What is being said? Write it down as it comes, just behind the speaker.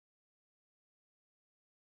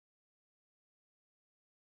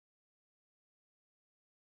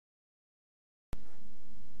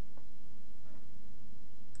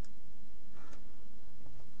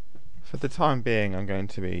For the time being, I'm going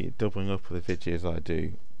to be doubling up the videos I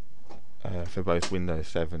do for both Windows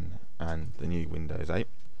 7 and the new Windows 8.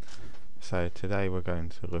 So today we're going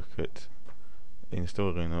to look at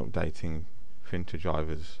installing and updating printer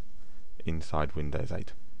drivers inside Windows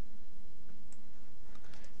 8.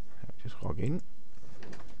 Just log in.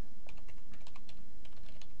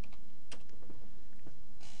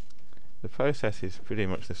 The process is pretty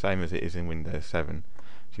much the same as it is in Windows 7,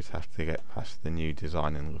 just have to get past the new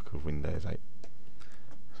design and look of Windows 8.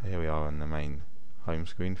 So here we are on the main home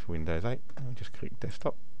screen for Windows 8, and we just click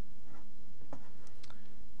desktop.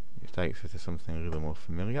 It takes us to something a little more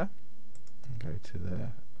familiar, and go to the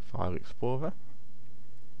File Explorer,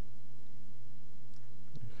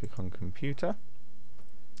 click on Computer,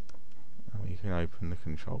 and we can open the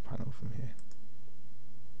control panel from here,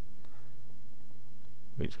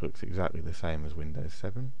 which looks exactly the same as Windows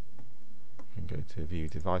 7. We can go to View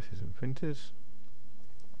Devices and Printers,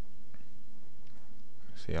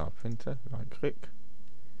 see our printer, right click.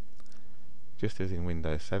 Just as in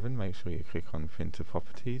Windows 7, make sure you click on Printer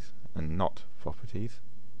Properties and not Properties.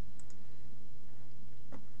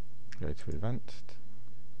 Go to Advanced,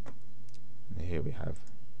 and here we have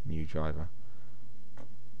New Driver,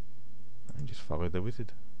 and just follow the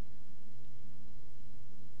wizard.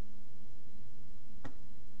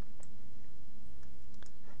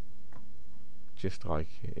 Just like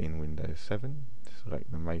in Windows 7,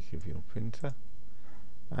 select the make of your printer,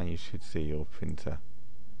 and you should see your printer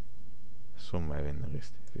somewhere in the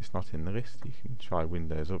list. If it's not in the list, you can try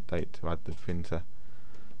Windows Update to add the printer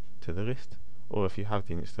to the list, or if you have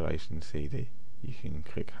the installation CD, you can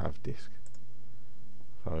click Have Disk.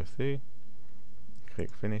 Follow through, click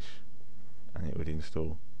Finish, and it would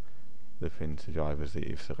install the printer drivers that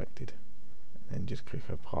you've selected. And then just click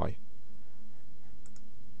Apply.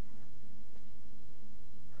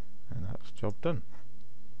 And that's job done.